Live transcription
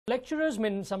Lecturers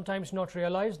may sometimes not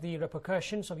realize the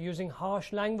repercussions of using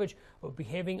harsh language or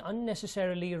behaving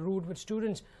unnecessarily rude with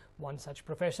students. One such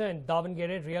professor in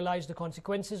Davangere realized the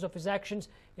consequences of his actions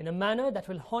in a manner that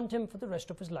will haunt him for the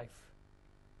rest of his life.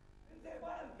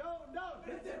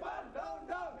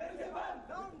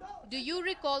 Do you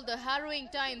recall the harrowing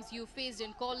times you faced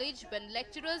in college when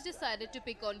lecturers decided to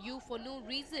pick on you for no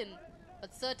reason?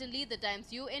 But certainly the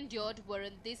times you endured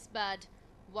weren't this bad.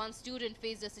 One student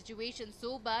faced a situation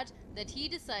so bad that he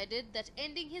decided that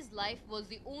ending his life was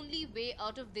the only way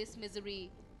out of this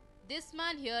misery. This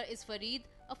man here is Farid,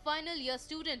 a final year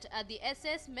student at the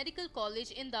SS Medical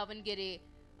College in Davangere.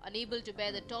 Unable to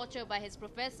bear the torture by his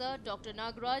professor, Dr.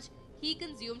 Nagaraj, he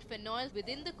consumed phenol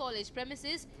within the college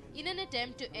premises in an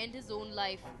attempt to end his own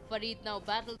life. Farid now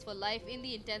battles for life in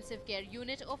the intensive care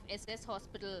unit of SS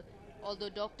Hospital. Although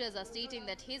doctors are stating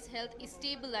that his health is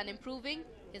stable and improving,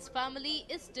 his family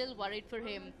is still worried for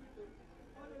him.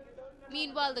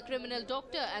 Meanwhile, the criminal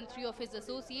doctor and 3 of his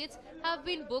associates have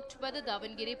been booked by the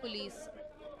Davangere police.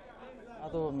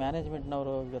 ಅದು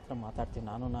ಮ್ಯಾನೇಜ್ಮೆಂಟ್ನವರು ಹತ್ರ ಮಾತಾಡ್ತೀವಿ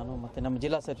ನಾನು ಮತ್ತು ನಮ್ಮ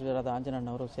ಜಿಲ್ಲಾ ಸಚಿವರಾದ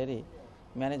ಆಂಜನಣ್ಣವರು ಸೇರಿ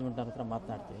ಮ್ಯಾನೇಜ್ಮೆಂಟ್ನವ್ರ ಹತ್ರ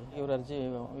ಮಾತನಾಡ್ತೀವಿ.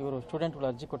 ಇವರು ಸ್ಟೂಡೆಂಟ್ಗಳು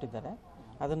ಅರ್ಜಿ ಕೊಟ್ಟಿದ್ದಾರೆ.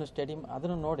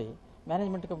 ಅದನ್ನು ನೋಡಿ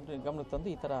ಮ್ಯಾನೇಜ್ಮೆಂಟ್ ಗಮನಕ್ಕೆ ತಂದು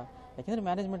ಈ ಥರ, ಯಾಕೆಂದರೆ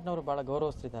ಮ್ಯಾನೇಜ್ಮೆಂಟ್ನವರು ಭಾಳ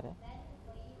ಗೌರವಿಸ್ತಿದ್ದಾರೆ.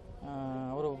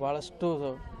 ಅವರು ಭಾಳಷ್ಟು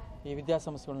ಈ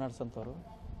ವಿದ್ಯಾಸಂಸ್ಥೆಗಳು ನಡೆಸೋಂಥವ್ರು.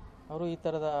 ಅವರು ಈ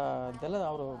ಥರದೆಲ್ಲ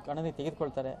ಅವರು ಗಣನೆ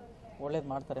ತೆಗೆದುಕೊಳ್ತಾರೆ, ಒಳ್ಳೇದು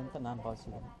ಮಾಡ್ತಾರೆ ಅಂತ ನಾನು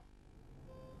ಭಾವಿಸಿದ್ದೇನೆ.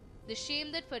 The shame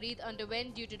that Farid underwent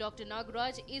due to Dr.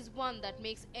 Nagaraj is one that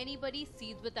makes anybody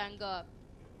seethe with anger.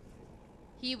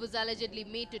 He was allegedly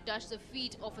made to touch the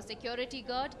feet of a security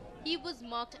guard. He was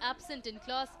marked absent in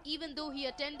class even though he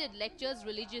attended lectures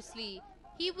religiously.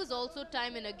 He was also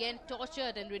time and again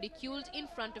tortured and ridiculed in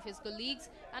front of his colleagues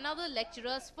and other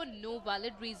lecturers for no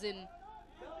valid reason.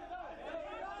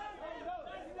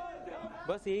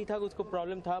 बस यही था, उसको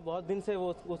problem था, बहुत दिन से वो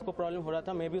उसको प्रॉब्लम हो रहा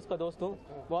था. मैं भी उसका दोस्त हूँ.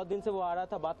 बहुत दिन से वो आ रहा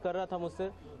था, बात कर रहा था मुझसे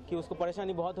कि उसको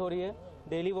परेशानी बहुत हो रही है.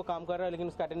 डेली वो काम कर रहा है लेकिन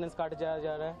उसका अटेंडेंस काट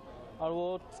जा रहा है और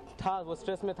वो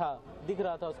स्ट्रेस में था, दिख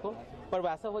रहा था उसको. पर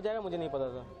वैसा हो जाएगा मुझे नहीं पता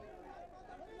था.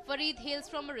 Farid hails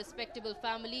from a respectable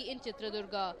family in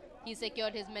Chitradurga. He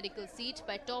secured his medical seat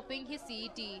by topping his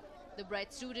CET. The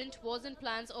bright student was in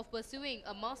plans of pursuing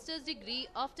a master's degree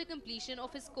after completion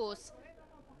of his course.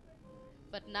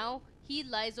 But now he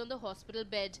lies on the hospital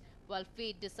bed while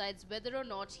fate decides whether or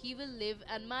not he will live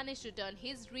and manage to turn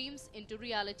his dreams into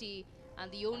reality.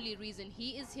 And the only reason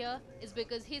he is here is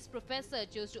because his professor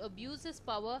chose to abuse his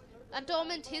power and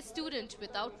torment his student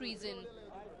without reason.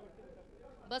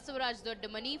 Basavaraj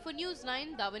Doddamani for News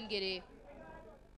 9, Davangere.